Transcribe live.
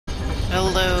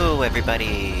Hello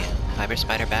everybody! Fiber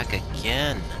Spider back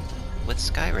again with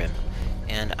Skyrim.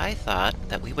 And I thought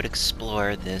that we would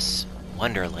explore this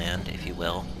wonderland, if you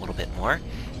will, a little bit more,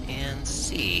 and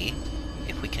see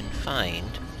if we can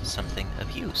find something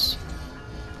of use.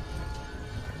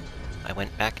 I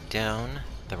went back down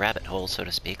the rabbit hole, so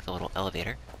to speak, the little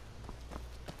elevator.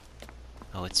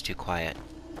 Oh, it's too quiet.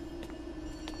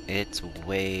 It's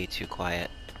way too quiet.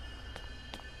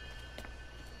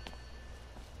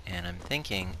 And I'm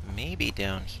thinking, maybe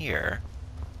down here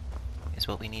is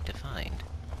what we need to find.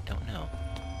 Don't know.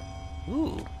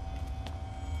 Ooh!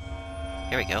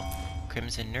 Here we go.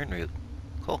 Crimson Nernroot.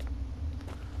 Cool.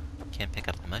 Can't pick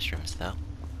up the mushrooms, though.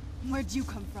 Where'd you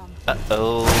come from?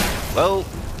 Uh-oh! Whoa!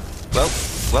 Whoa!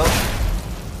 Whoa!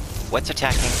 What's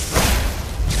attacking?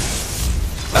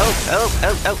 Oh! Oh!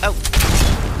 Oh! Oh! Oh!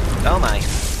 Oh my!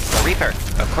 A Reaper!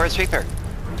 Of course, Reaper!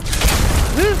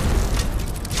 Woo!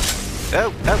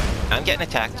 Oh! Oh! I'm getting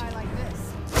attacked.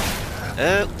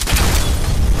 Oh!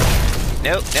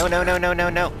 No! No! No! No! No! No!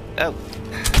 No! Oh!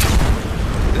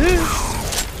 Woo!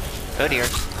 Oh dear.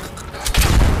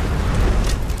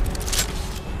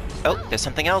 Oh! There's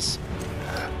something else!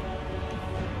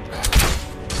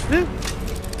 Woo!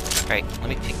 Alright, let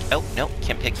me pick... Oh, no,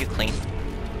 can't pick you clean.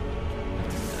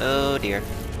 Oh dear.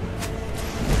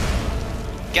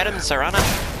 Get him, Serana!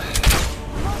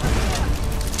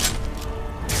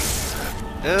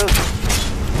 Oh!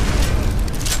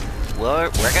 We're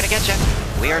gonna get ya!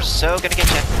 We are so gonna get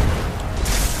ya!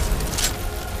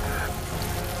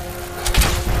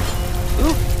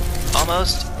 Ooh!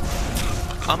 Almost!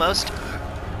 Almost!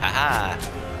 Haha!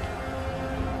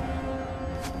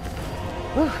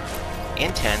 Whew!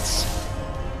 Intense.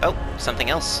 Oh,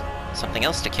 something else. Something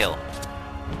else to kill.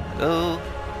 Oh.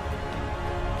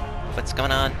 What's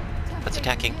going on? What's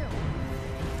attacking?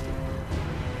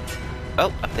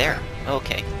 Oh, up there.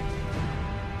 Okay.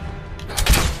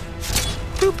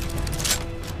 Boop!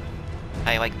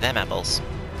 I like them apples.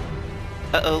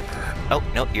 Uh-oh. Oh,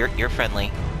 no, you're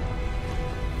friendly.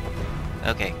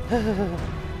 Okay.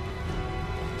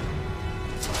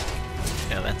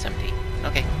 No, that's empty.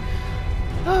 Okay.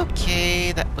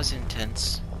 Okay, that was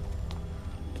intense.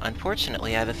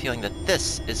 Unfortunately, I have a feeling that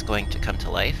this is going to come to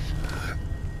life.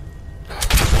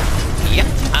 Yep,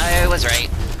 I was right.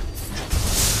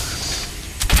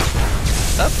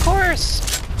 Of course!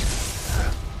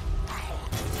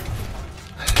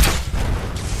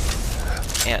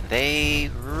 Yeah, they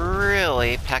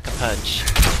really pack a punch.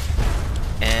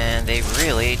 And they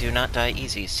really do not die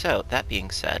easy. So, that being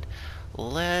said,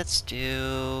 let's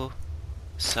do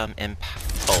some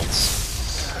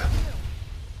impulse.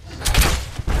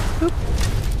 Boop.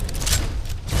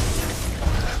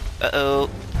 Uh-oh.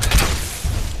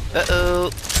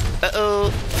 Uh-oh.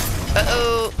 Uh-oh.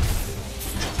 Uh-oh.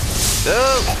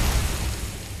 Oh!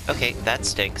 Okay, that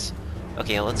stinks.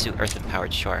 Okay, let's do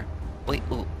Earth-empowered, sure. Wait,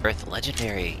 ooh, Earth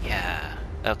Legendary, yeah.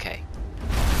 Okay.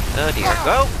 Oh dear.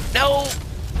 Oh! No!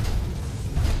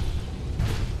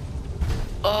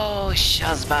 Oh,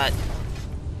 Shazbot.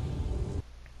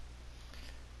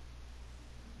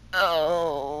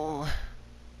 Oh.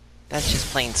 That's just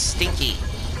plain stinky.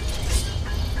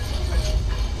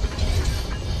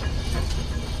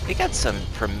 We got some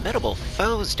formidable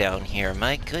foes down here,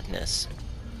 my goodness.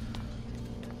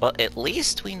 Well, at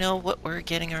least we know what we're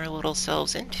getting our little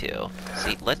selves into.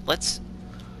 See, let's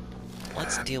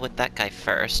deal with that guy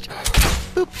first.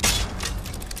 Boop.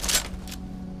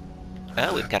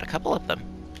 Oh, we've got a couple of them.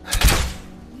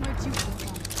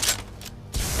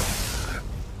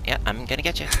 Yeah, I'm gonna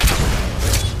get you.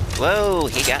 Whoa,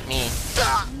 he got me.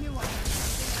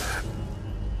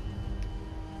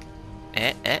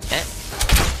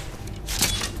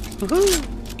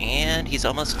 Woohoo! And he's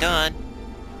almost gone.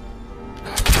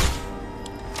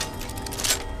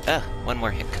 One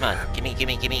more hit. Come on. Gimme,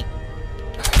 gimme, gimme.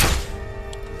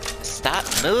 Stop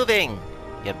moving,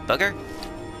 you bugger.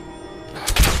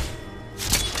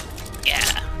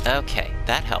 Yeah. Okay,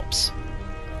 that helps.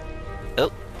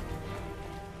 Oh.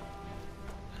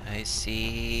 I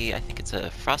see... I think it's a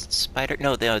frost spider.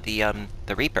 No, the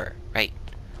Reaper. Right.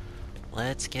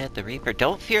 Let's get the Reaper.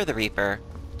 Don't fear the Reaper.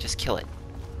 Just kill it.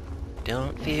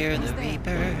 Don't fear the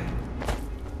Reaper.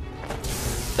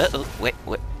 Uh-oh, wait,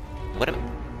 what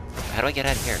how do I get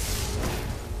out of here?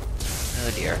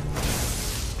 Oh dear.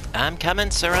 I'm coming,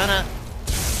 Serana!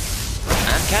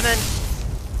 I'm coming!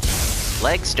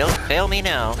 Legs don't fail me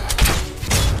now.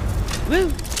 Woo!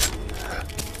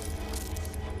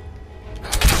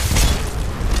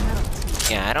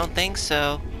 Yeah, I don't think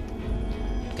so.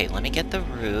 Okay, let me get the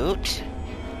root.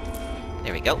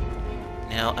 There we go.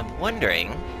 Now, I'm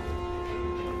wondering...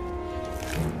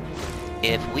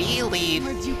 if we leave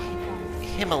Where'd you come from?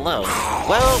 him alone,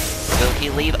 well, will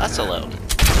he leave us alone?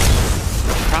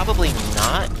 Probably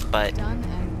not, but... Done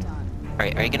and done.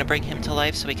 Alright, are you gonna bring him to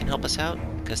life so he can help us out?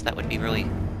 Because that would be really,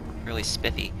 really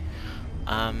spiffy.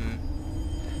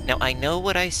 Now I know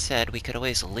what I said, we could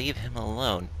always leave him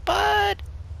alone, but...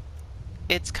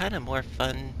 it's kind of more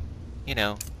fun, you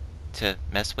know, to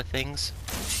mess with things.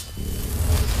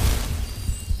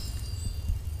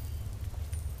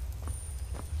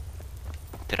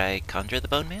 Did I conjure the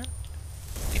Bone Man?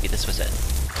 Maybe this was it.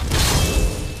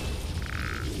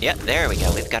 Yep, there we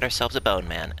go. We've got ourselves a Bone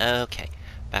Man. Okay,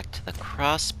 back to the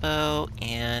crossbow,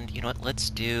 and you know what? Let's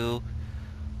do...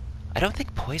 I don't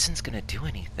think poison's gonna do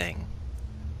anything.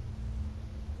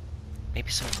 Maybe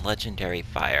some legendary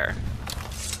fire.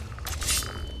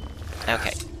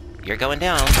 Okay, you're going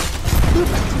down.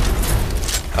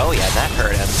 Oh yeah, that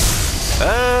hurt him.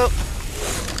 Oh!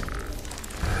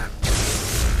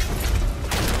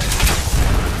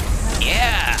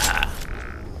 Yeah!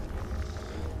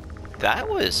 That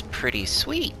was pretty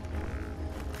sweet.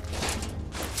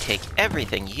 Take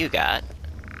everything you got.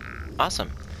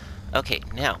 Awesome. Okay,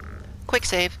 now, quick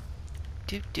save.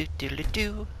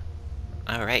 Do.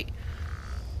 Alright.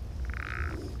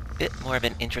 Bit more of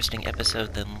an interesting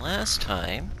episode than last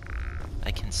time.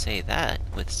 I can say that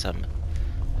with some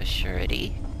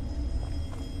assurity.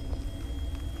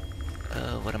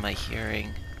 Oh, what am I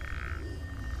hearing?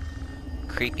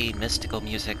 Creepy, mystical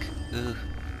music. Ooh.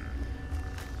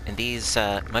 And these,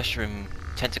 mushroom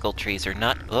tentacle trees are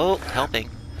not... Oh,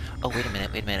 helping! Oh, wait a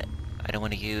minute. I don't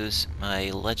want to use my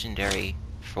legendary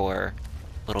for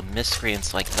little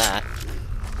miscreants like that.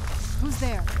 Who's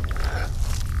there?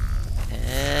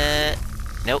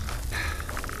 Nope.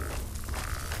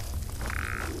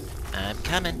 I'm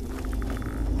coming.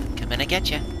 Coming to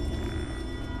get you.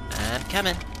 I'm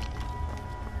coming.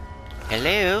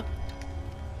 Hello?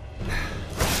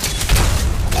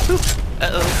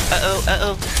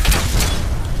 Uh-oh.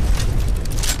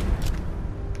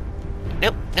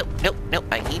 Nope.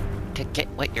 I need to get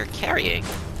what you're carrying.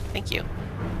 Thank you.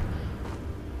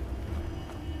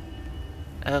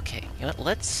 Okay, you know what,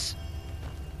 let's...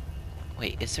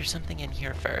 Wait, is there something in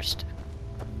here first?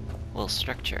 Little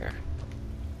structure.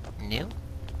 New.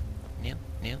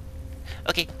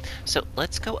 Okay, so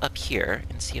let's go up here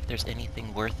and see if there's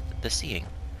anything worth the seeing.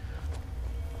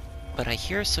 But I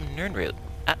hear some Nernroot.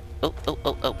 Ah,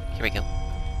 oh, here we go.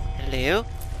 Hello?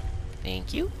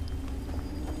 Thank you.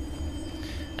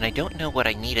 And I don't know what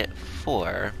I need it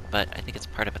for, but I think it's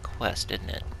part of a quest, isn't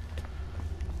it?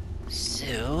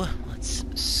 So, let's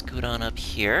scoot on up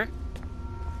here.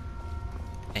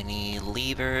 Any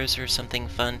levers or something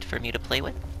fun for me to play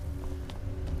with?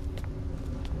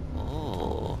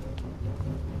 Oh.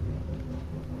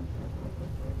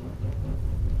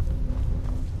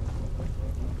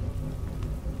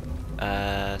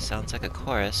 Sounds like a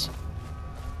chorus.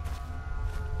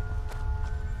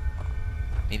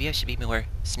 Maybe I should be more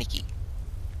sneaky.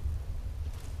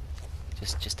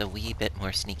 Just a wee bit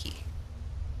more sneaky.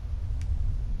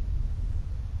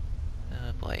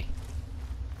 Oh boy.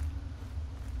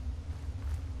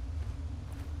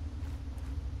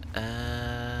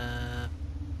 I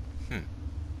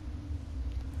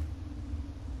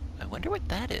wonder what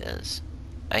that is.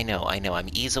 I know, I'm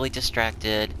easily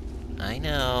distracted. I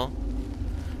know.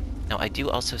 Now, I do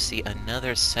also see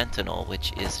another sentinel,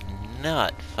 which is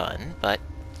not fun, but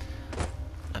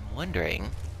I'm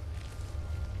wondering...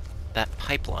 that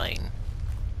pipeline...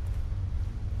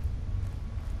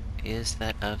 is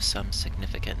that of some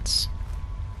significance?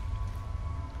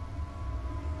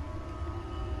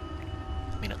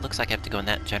 I mean, it looks like I have to go in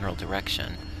that general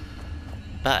direction,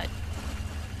 but...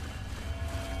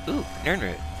 Ooh,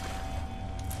 Nernroot!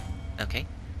 Okay,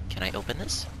 can I open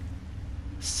this?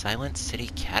 Silent City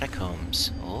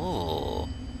Catacombs. Oh.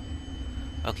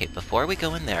 Okay, before we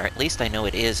go in there, at least I know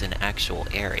it is an actual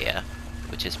area,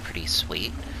 which is pretty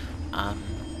sweet.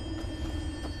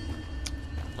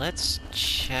 Let's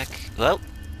check... Well...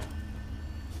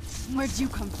 Where'd you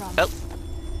come from? Oh!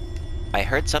 I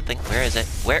heard something. Where is it?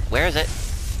 Where is it?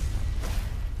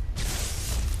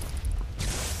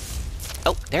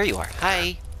 Oh, there you are.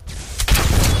 Hi!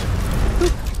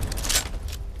 Boop.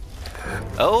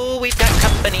 Oh, we've got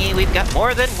company! We've got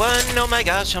more than one! Oh my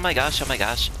gosh, oh my gosh, oh my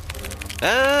gosh.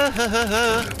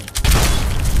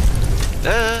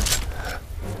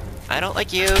 I don't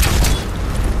like you.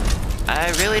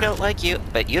 I really don't like you.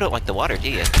 But you don't like the water, do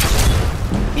you?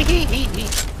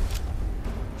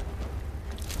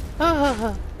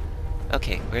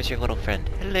 Okay, where's your little friend?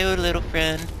 Hello, little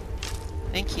friend.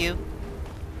 Thank you.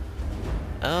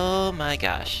 Oh my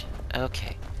gosh.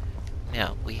 Okay.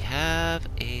 Now, we have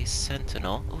a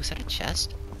sentinel. Oh, is that a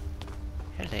chest?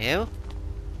 Hello?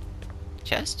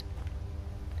 Chest?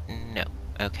 No.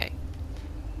 Okay.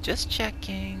 Just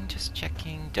checking, just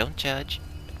checking. Don't judge.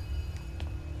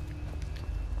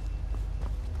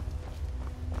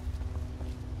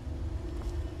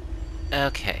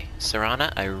 Okay,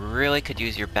 Serana, I really could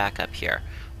use your backup here.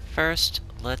 First,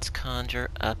 let's conjure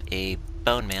up a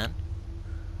bone man.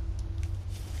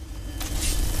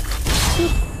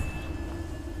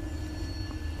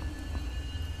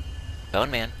 Bone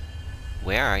man,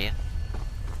 where are you?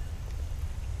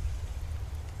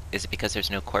 Is it because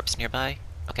there's no corpse nearby?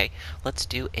 Okay, let's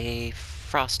do a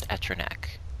frost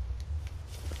Etronac.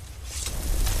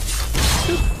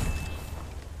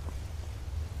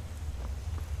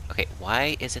 Okay,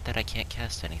 why is it that I can't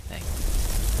cast anything?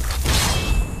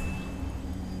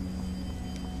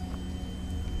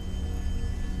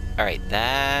 Alright,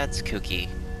 that's kooky.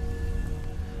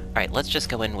 Alright, let's just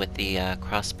go in with the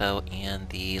crossbow and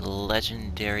the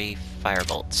legendary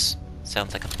firebolts.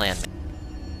 Sounds like a plan.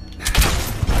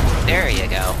 There you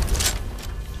go.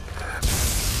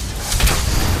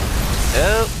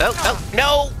 Oh, oh, oh,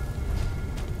 no!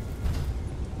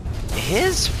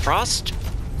 His frost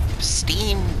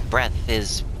steam breath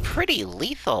is pretty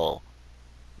lethal.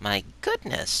 My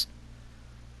goodness.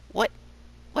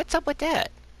 What's up with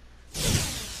that?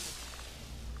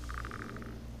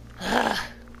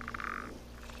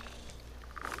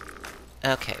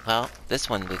 Okay, well, this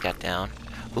one we got down.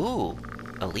 Ooh,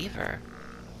 a lever.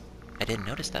 I didn't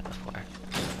notice that before.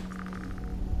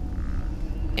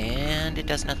 And it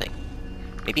does nothing.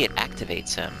 Maybe it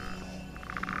activates him.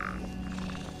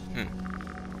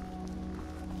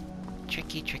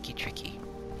 Tricky, tricky, tricky.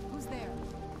 Who's there?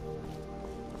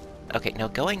 Okay, now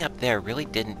going up there really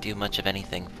didn't do much of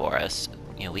anything for us.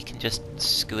 You know, we can just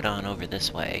scoot on over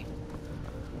this way.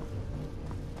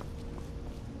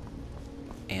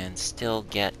 And still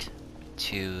get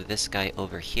to this guy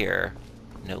over here.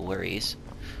 No worries.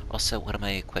 Also, what am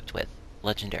I equipped with?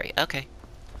 Legendary. Okay.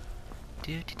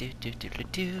 Do.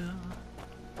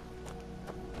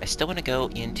 I still want to go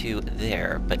into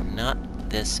there, but not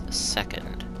this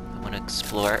second. I want to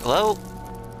explore... Whoa!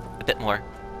 A bit more.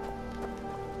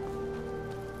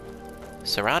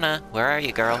 Serana, where are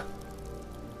you, girl?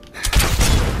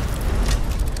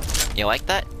 You like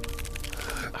that?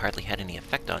 Hardly had any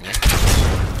effect on you.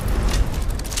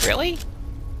 Really?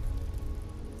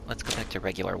 Let's go back to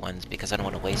regular ones, because I don't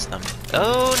want to waste them.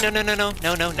 Oh, no, no, no, no,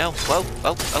 no, no, no. Whoa,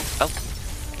 oh, oh, oh.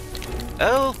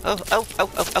 Oh, oh, oh, oh,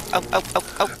 oh, oh, oh, oh, oh,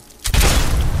 oh.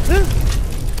 Woo!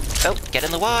 Oh, get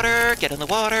in the water, get in the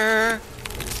water.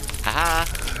 Haha,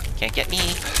 can't get me.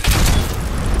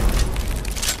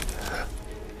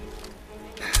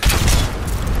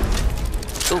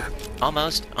 Ooh,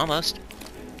 almost, almost.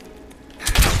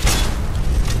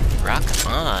 Rock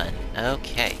on.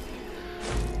 Okay.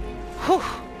 Whew.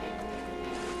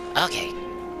 Okay.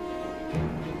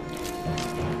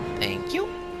 Thank you.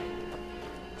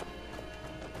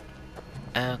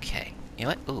 Okay. You know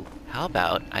what? Ooh, how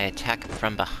about I attack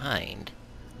from behind?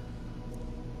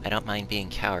 I don't mind being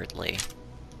cowardly.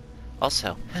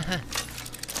 Also,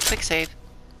 quick save.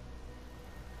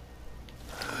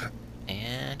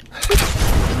 And...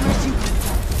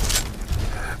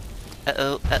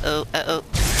 Uh-oh, uh-oh, uh-oh.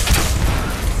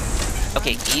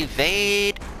 Okay,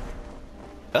 evade!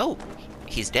 Oh,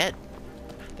 he's dead.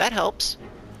 That helps.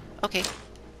 Okay.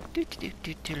 Do.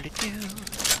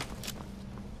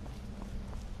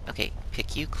 Okay,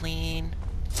 pick you clean.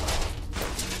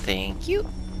 Thank you.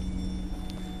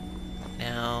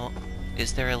 Now,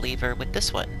 is there a lever with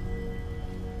this one?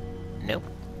 Nope.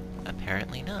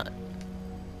 Apparently not.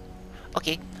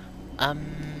 Okay,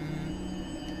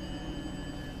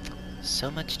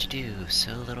 so much to do,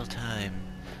 so little time.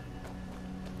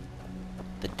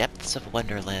 The depths of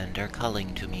Wonderland are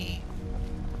calling to me.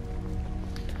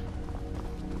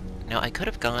 Now, I could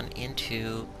have gone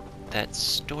into that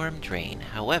storm drain,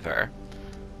 however,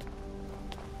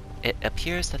 it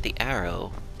appears that the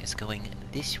arrow is going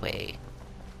this way.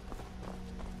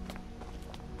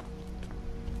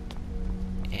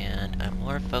 And I'm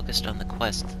more focused on the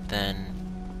quest than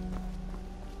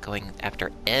going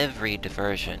after every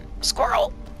diversion.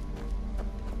 Squirrel!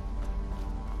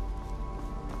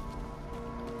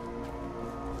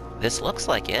 This looks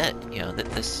like it, you know, that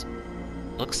this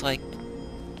looks like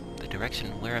the direction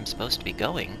where I'm supposed to be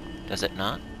going, does it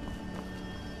not?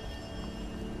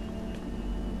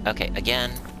 Okay,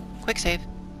 again, quick save.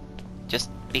 Just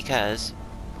because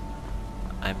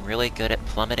I'm really good at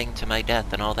plummeting to my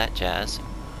death and all that jazz.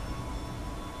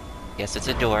 Yes, it's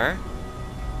a door.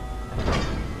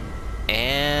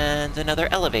 And another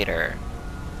elevator.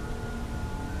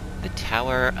 The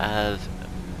Tower of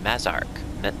Mazark.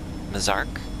 Mazark?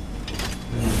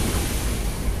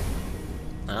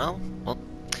 Oh, well,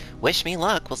 wish me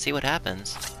luck. We'll see what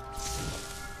happens.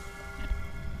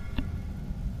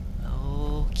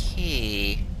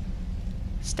 Okay.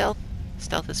 Stealth.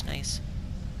 Stealth is nice.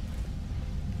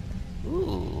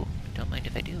 Ooh, don't mind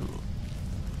if I do.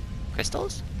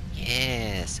 Crystals?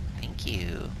 Yes, thank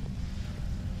you.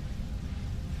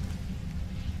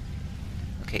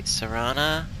 Okay,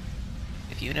 Serana,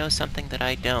 if you know something that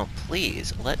I don't,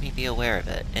 please let me be aware of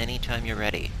it anytime you're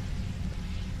ready.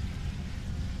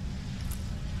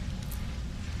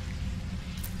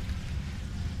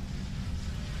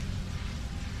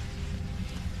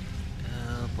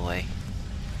 Oh boy.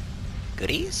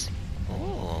 Goodies?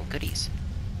 Oh, goodies.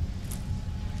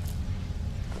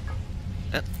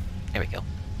 Oh, there we go.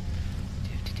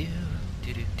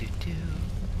 Do-do-do, do-do-do.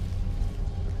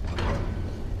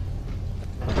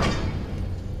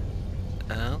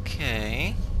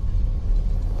 Okay.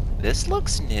 This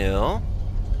looks new.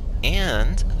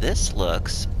 And this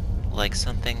looks like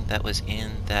something that was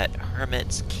in that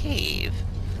hermit's cave.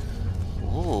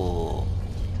 Ooh.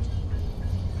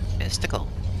 Mystical.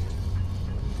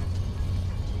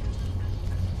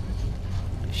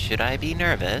 Should I be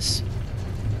nervous?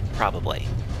 Probably.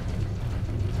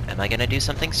 Am I gonna do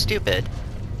something stupid?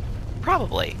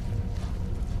 Probably.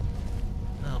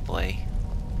 Oh boy.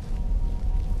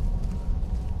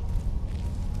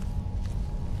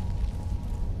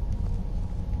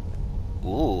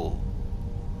 Ooh.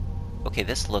 Okay,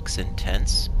 this looks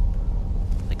intense.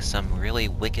 Like some really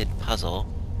wicked puzzle.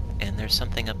 And there's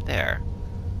something up there.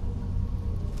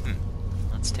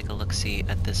 Let's take a look-see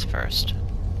at this first.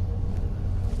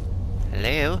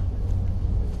 Hello?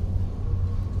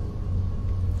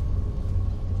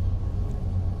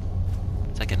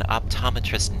 It's like an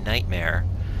optometrist nightmare.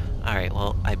 Alright,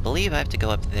 well, I believe I have to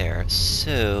go up there,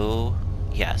 so...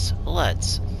 yes,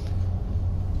 let's.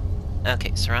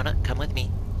 Okay, Serana, come with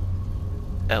me.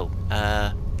 Oh,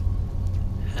 how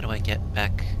do I get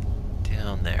back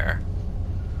down there?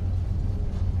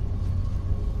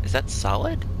 Is that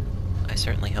solid? I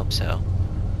certainly hope so.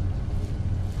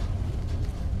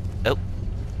 Oh.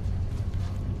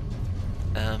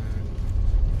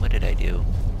 What did I do?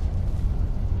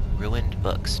 Ruined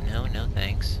books. No, no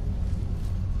thanks.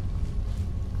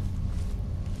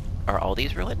 Are all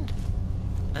these ruined?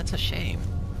 That's a shame.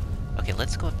 Okay,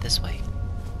 let's go up this way.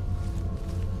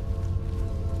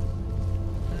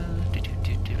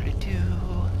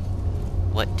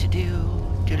 What to do?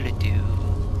 Doodle-doo.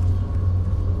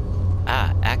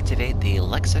 Ah, activate the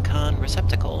lexicon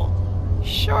receptacle.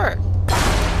 Sure.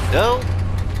 Go.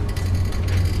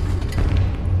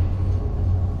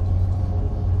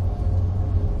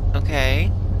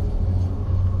 Okay.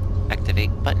 Activate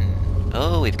button.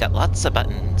 Oh, we've got lots of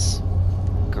buttons.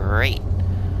 Great.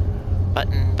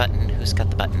 Button, button, who's got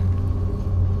the button?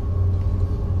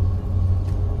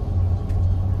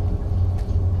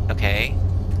 Okay.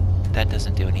 That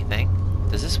doesn't do anything.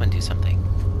 Does this one do something?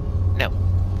 No.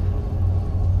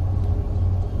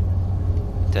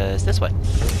 Does this one?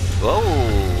 Whoa!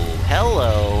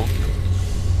 Hello!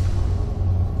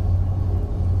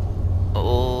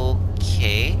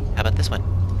 Okay, how about this one?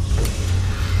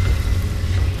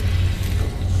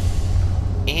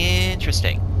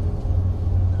 Interesting.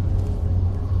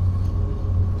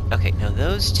 Okay, now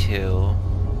those two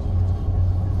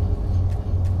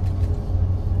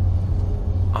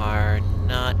are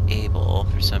not able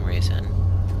for some reason.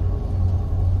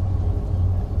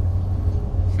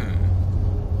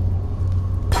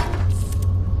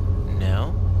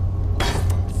 No.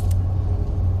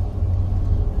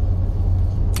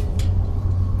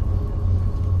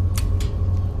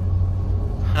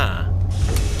 Huh.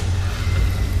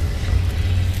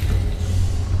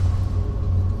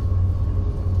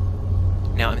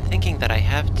 Now I'm thinking that I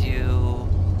have to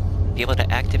be able to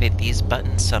activate these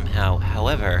buttons somehow.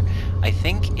 However, I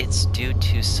think it's due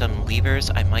to some levers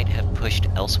I might have pushed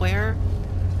elsewhere.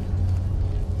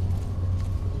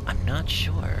 I'm not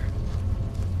sure.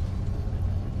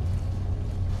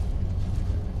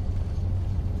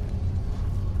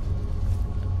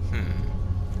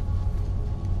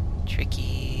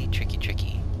 Tricky, tricky,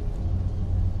 tricky.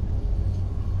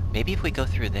 Maybe if we go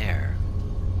through there.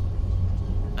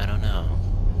 I don't know.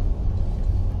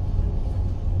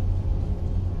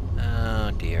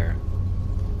 Oh dear.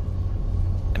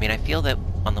 I mean, I feel that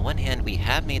on the one hand we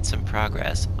have made some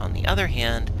progress, on the other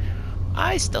hand,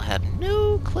 I still have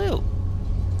no clue.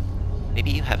 Maybe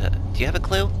you have a... do you have a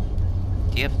clue?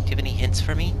 Do you have any hints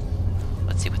for me?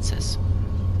 Let's see what's this.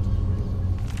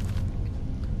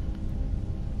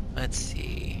 Let's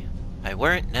see. I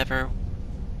weren't never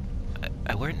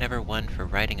I were never one for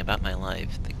writing about my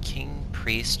life. The king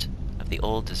priest of the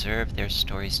old deserve their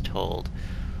stories told.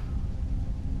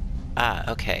 Ah,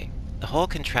 okay. The whole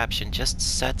contraption just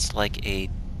sets like a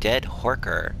dead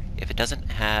horker if it doesn't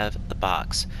have the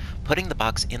box. Putting the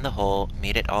box in the hole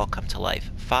made it all come to life.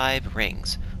 5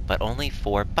 rings, but only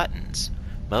 4 buttons.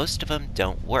 Most of them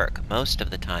don't work, most of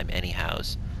the time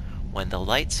anyhows. When the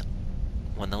lights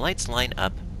line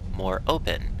up, more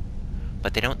open,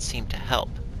 but they don't seem to help.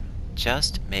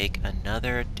 Just make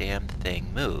another damn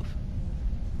thing move.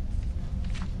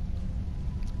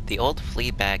 The old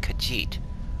flea bag Khajiit,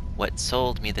 what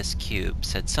sold me this cube,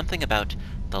 said something about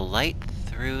the light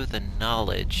through the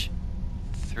knowledge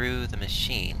through the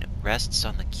machine rests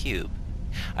on the cube.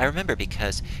 I remember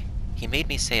because he made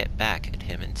me say it back at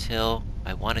him until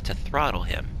I wanted to throttle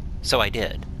him. So I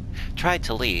did. Tried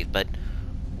to leave, but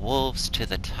wolves to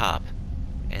the top,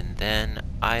 and then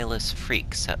eyeless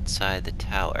freaks outside the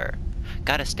tower.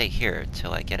 Gotta stay here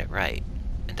till I get it right.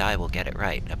 And I will get it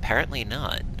right. Apparently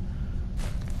not.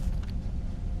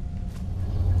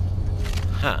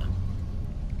 Huh.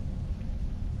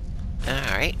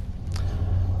 Alright.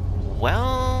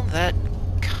 Well, that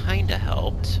kinda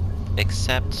helped.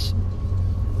 Except...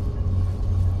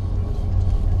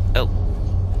 Oh.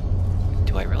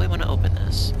 Do I really want to open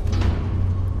this?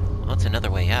 Well, it's another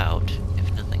way out,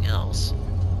 if nothing else.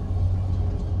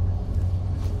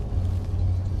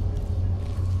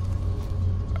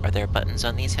 Are there buttons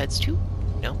on these heads too?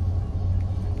 No?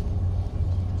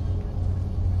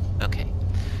 Okay.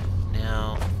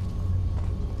 Now...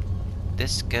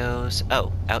 this goes...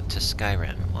 oh, out to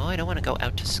Skyrim. Well, I don't want to go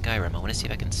out to Skyrim. I want to see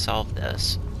if I can solve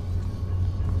this.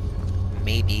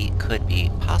 Maybe, could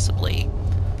be, possibly.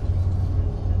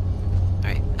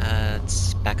 Alright,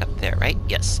 let's back up there, right?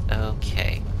 Yes,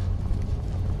 okay.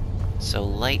 So,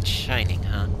 light shining,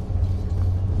 huh?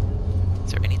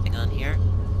 Is there anything on here?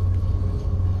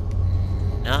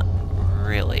 Not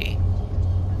really.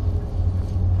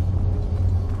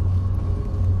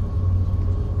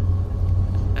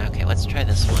 Okay, let's try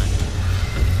this one.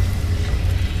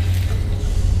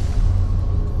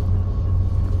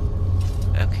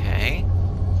 Okay.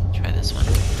 Try this one.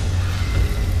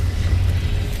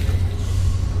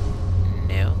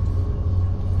 No.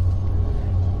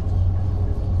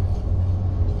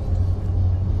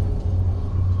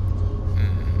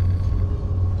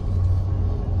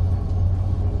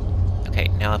 Okay,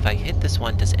 now if I hit this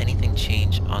one, does anything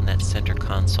change on that center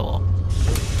console?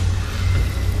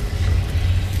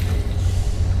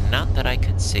 Not that I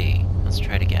could see. Let's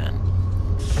try it again.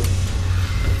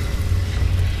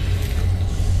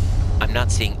 I'm not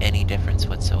seeing any difference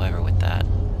whatsoever with that.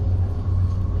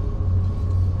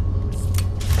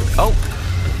 Oh!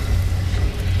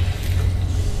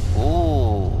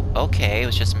 Ooh, okay, it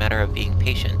was just a matter of being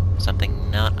patient. Something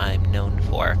not I'm known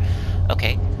for.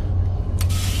 Okay.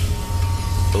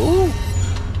 Ooh!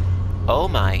 Oh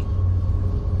my.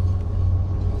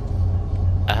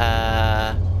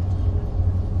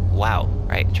 Wow.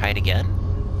 Right, try it again.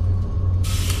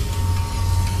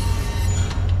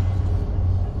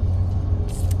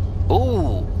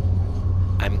 Ooh!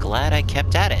 I'm glad I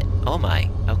kept at it. Oh my,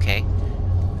 okay.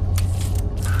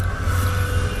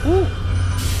 Ooh!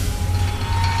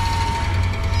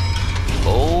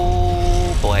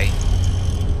 Oh boy.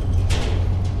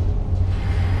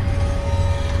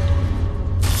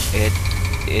 It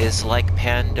is like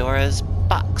Pandora's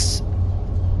box.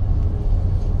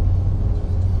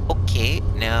 Okay,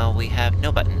 now we have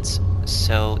no buttons.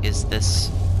 So is this...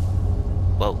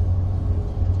 whoa.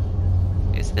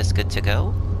 Is this good to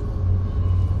go?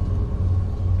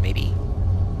 Maybe?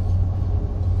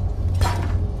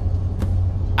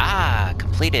 Ah!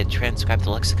 Completed! Transcribe the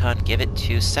lexicon, give it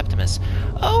to Septimus.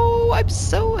 Oh, I'm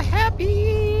so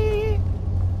happy!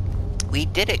 We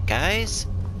did it, guys!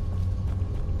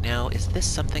 Now, is this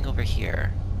something over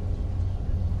here?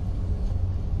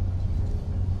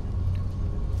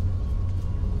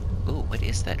 Ooh, what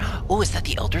is that? Oh, is that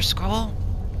the Elder Scroll?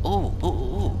 Ooh, ooh,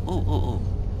 ooh, ooh, ooh, ooh.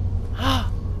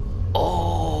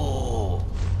 Oh!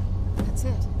 That's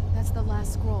it. That's the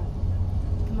last scroll.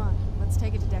 Come on, let's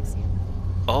take it to Dexian.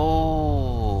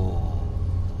 Oh!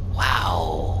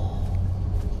 Wow!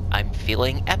 I'm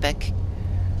feeling epic.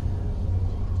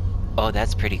 Oh,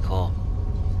 that's pretty cool.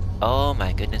 Oh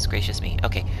my goodness gracious me.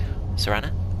 Okay,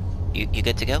 Serana, you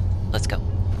good to go? Let's go.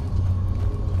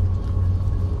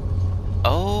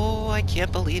 Oh, I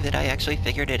can't believe it. I actually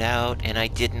figured it out, and I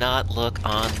did not look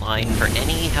online for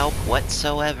any help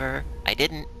whatsoever. I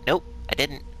didn't. Nope, I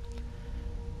didn't.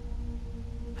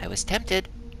 I was tempted,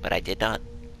 but I did not.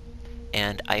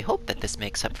 And I hope that this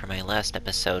makes up for my last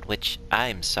episode, which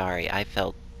I'm sorry, I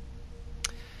felt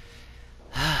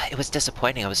It was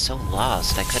disappointing. I was so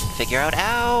lost. I couldn't figure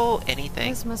out, anything.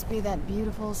 This must be that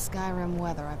beautiful Skyrim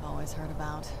weather I've always heard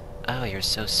about. Oh, you're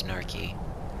so snarky.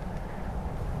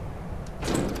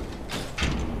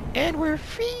 And we're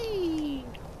free!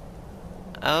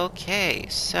 Okay,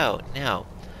 so, now,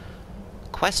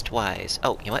 quest-wise...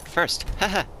 Oh, you know what? First,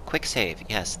 haha, quick save.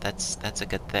 Yes, that's a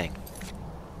good thing.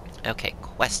 Okay,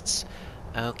 quests.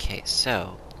 Okay,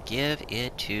 so, give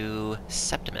it to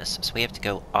Septimus. So we have to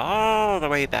go all the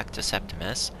way back to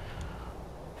Septimus.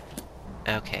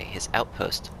 Okay, his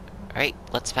outpost. Alright,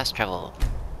 let's fast travel.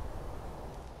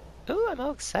 Ooh, I'm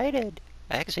all excited.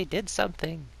 I actually did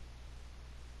something.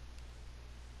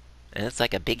 And it's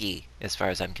like a biggie, as far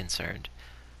as I'm concerned.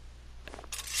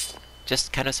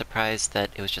 Just kind of surprised that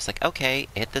it was just like, okay,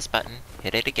 hit this button,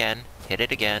 hit it again,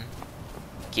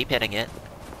 keep hitting it.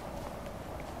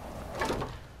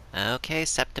 Okay,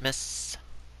 Septimus.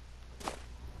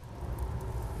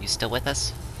 You still with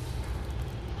us?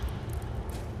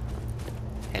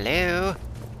 Hello?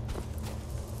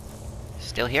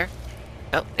 Still here?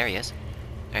 Oh, there he is.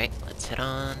 Alright, let's head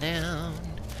on down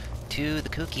to the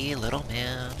kooky little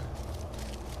man.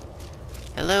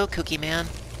 Hello, Kooky Man.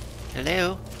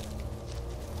 Hello?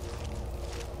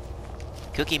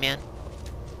 Kooky Man.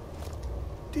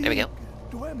 There we go.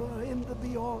 Dwemer in the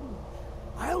beyond.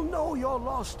 I'll know your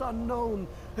lost unknown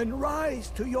and rise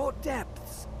to your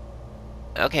depths.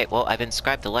 Okay, well, I've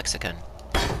inscribed the lexicon.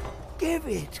 Give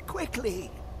it quickly.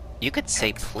 You could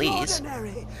say please.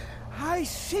 Extraordinary. I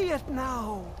see it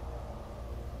now.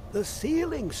 The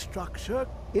ceiling structure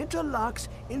interlocks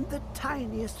in the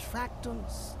tiniest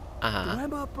fractals.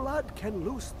 Dwemer blood can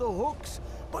loose the hooks,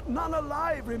 but none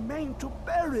alive remain to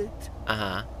bear it.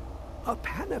 A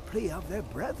panoply of their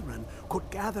brethren could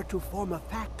gather to form a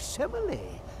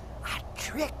facsimile. A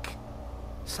trick.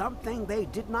 Something they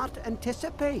did not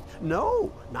anticipate.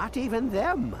 No, not even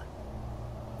them.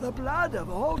 The blood of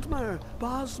Aldmer,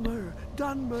 Bosmer,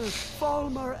 Dunmer,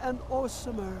 Falmer, and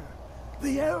Orsimer.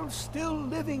 The elves still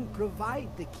living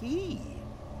provide the key.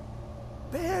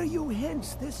 Bear you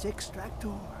hence this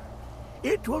extractor.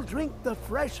 It will drink the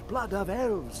fresh blood of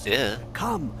elves. Yeah.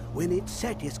 Come when its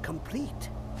set is complete.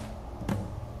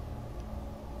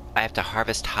 I have to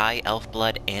harvest high elf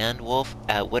blood and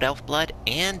wood elf blood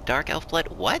and dark elf blood.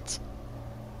 What?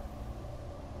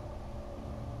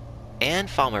 And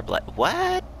Falmer blood.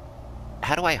 What?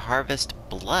 How do I harvest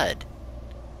blood?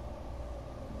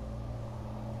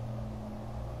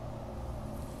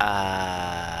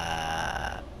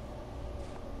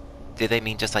 Do they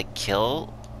mean just like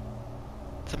kill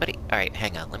somebody? Alright,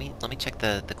 hang on. Let me check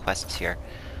the quests here.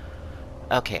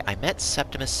 Okay, I met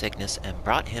Septimus Cygnus and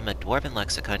brought him a dwarven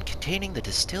lexicon containing the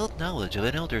distilled knowledge of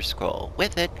an Elder Scroll.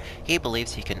 With it, he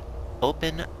believes he can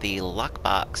open the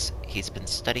lockbox he's been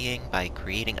studying by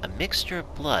creating a mixture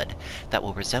of blood that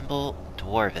will resemble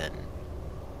dwarven.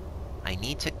 I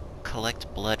need to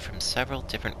collect blood from several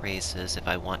different races if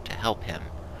I want to help him.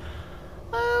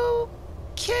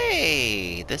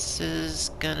 Okay, this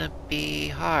is gonna be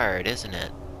hard, isn't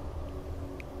it?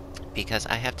 Because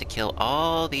I have to kill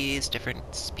all these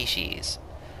different species.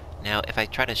 Now, if I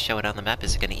try to show it on the map,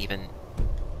 is it gonna even...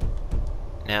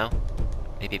 No?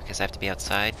 Maybe because I have to be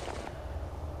outside?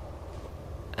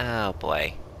 Oh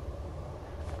boy.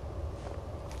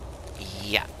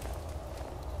 Yeah.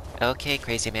 Okay,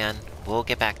 crazy man. We'll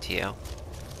get back to you.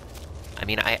 I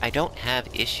mean, I don't have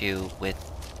issue with,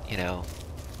 you know...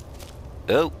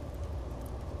 Oh!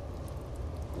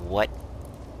 What?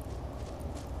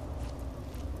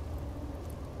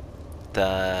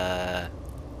 The...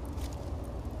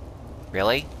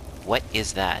 Really? What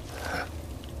is that?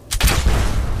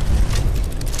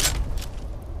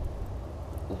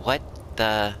 What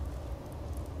the...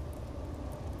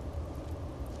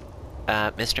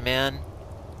 Mr. Man?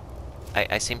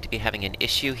 I seem to be having an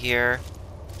issue here.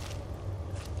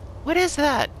 What is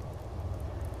that?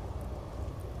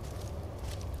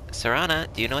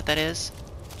 Sarana, do you know what that is?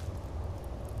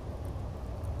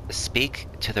 Speak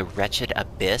to the wretched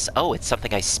abyss? Oh, it's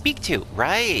something I speak to!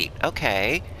 Right!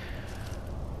 Okay.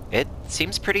 It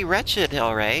seems pretty wretched,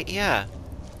 alright, yeah.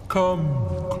 Come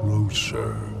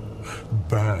closer.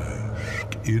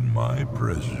 Bask in my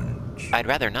presence. I'd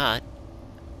rather not.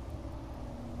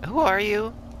 Who are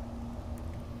you?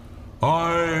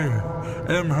 I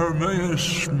am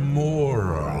Hermaeus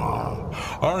Mora.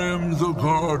 I am the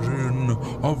guardian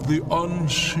of the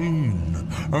unseen,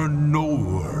 a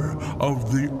knower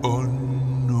of the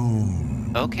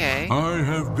unknown. Okay. I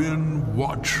have been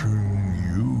watching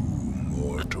you,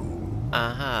 mortal.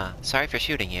 Uh-huh. Sorry for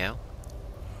shooting you.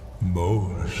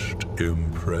 Most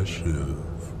impressive.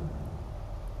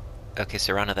 Okay,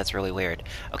 Serrano, that's really weird.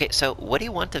 Okay, so what do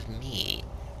you want of me?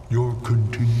 Your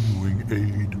continuing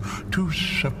aid to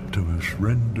Septimus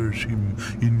renders him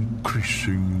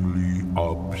increasingly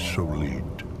obsolete.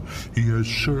 He has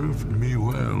served me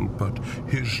well, but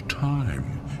his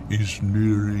time is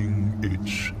nearing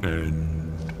its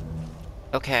end.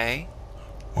 Okay.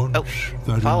 Once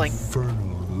that falling.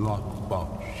 infernal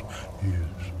lockbox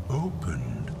is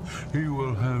opened, he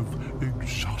will have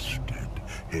exhausted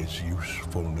his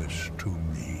usefulness to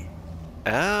me.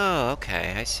 Oh,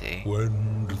 okay, I see.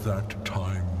 When that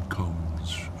time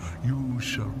comes, you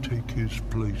shall take his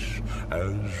place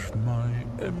as my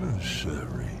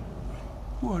emissary.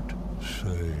 What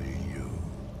say you?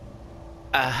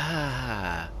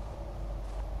 Ah.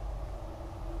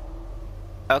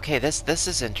 Okay, this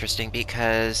is interesting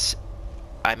because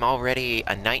I'm already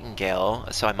a nightingale,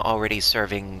 so I'm already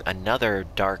serving another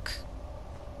dark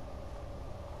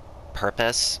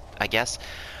purpose, I guess.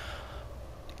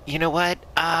 You know what?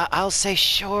 I'll say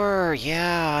sure,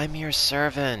 yeah, I'm your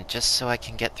servant, just so I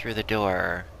can get through the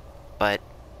door. But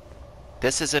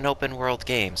this is an open world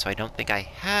game, so I don't think I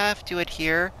have to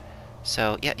adhere.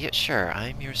 So, yeah, sure,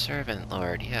 I'm your servant,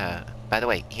 Lord, yeah. By the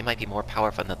way, he might be more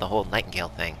powerful than the whole nightingale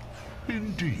thing.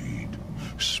 Indeed.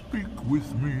 Speak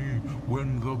with me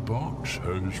when the box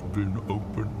has been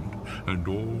opened, and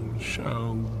all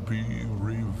shall be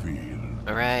revealed.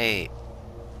 Alright.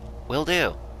 Will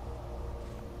do.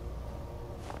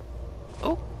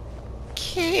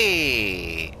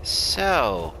 Okay,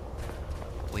 so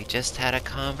we just had a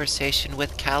conversation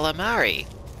with Calamari.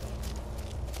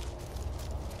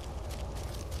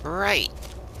 Right.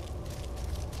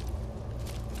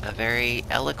 A very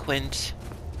eloquent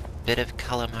bit of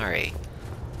Calamari.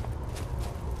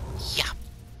 Yeah.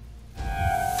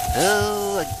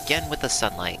 Oh, again with the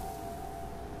sunlight.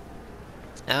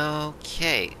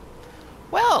 Okay.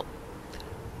 Well,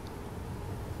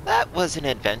 that was an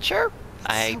adventure.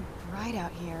 It's so bright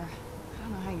out here. I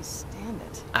don't know how you stand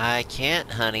it. I can't,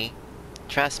 honey.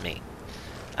 Trust me.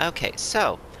 Okay,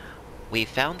 so we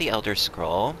found the Elder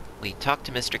Scroll. We talked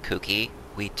to Mr. Kuki.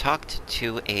 We talked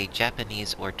to a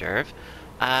Japanese hors d'oeuvre.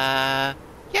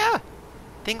 Yeah,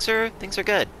 things are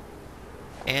good.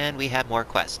 And we have more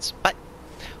quests, but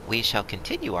we shall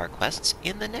continue our quests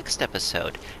in the next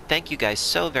episode. Thank you guys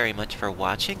so very much for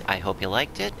watching. I hope you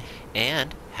liked it,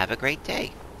 and have a great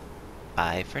day.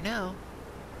 Bye for now.